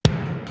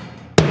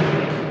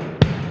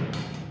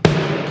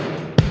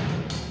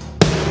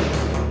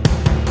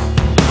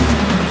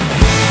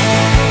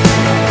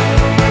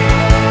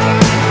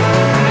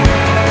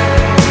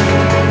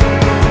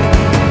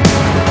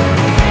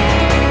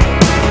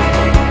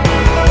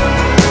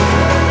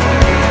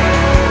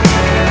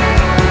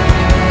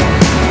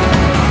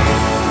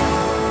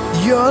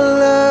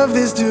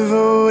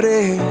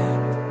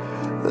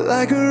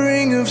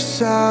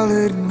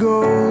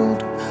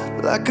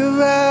like a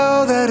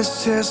vow that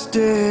is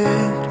tested,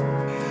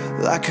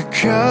 like a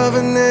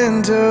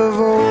covenant of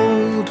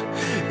old.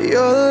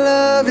 Your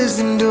love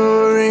is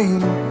enduring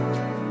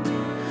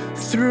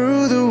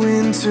through the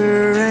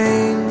winter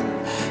rain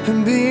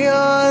and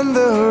beyond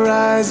the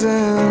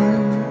horizon,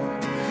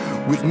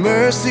 with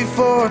mercy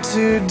for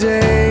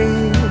today.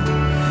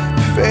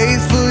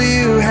 Faithful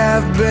you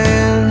have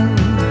been,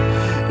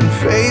 and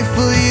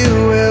faithful you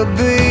will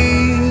be.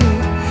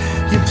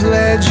 You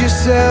pledge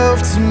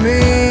yourself to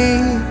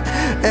me,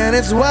 and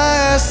it's why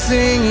I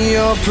sing.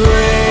 Your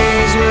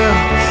praise will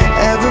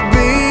ever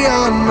be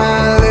on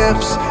my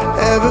lips,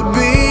 ever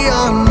be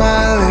on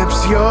my lips.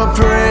 Your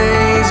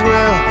praise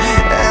will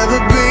ever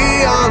be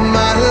on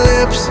my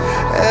lips,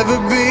 ever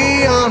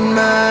be on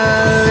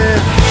my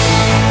lips.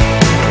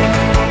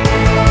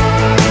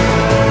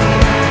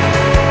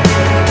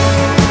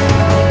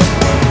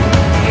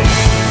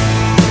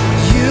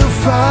 You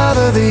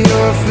father the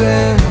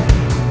orphan,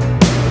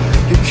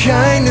 your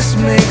kindness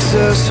makes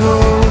us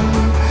whole,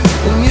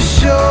 and you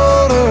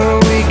shoulder our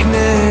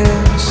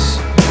weakness,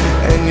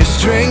 and your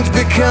strength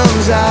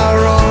becomes our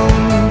own.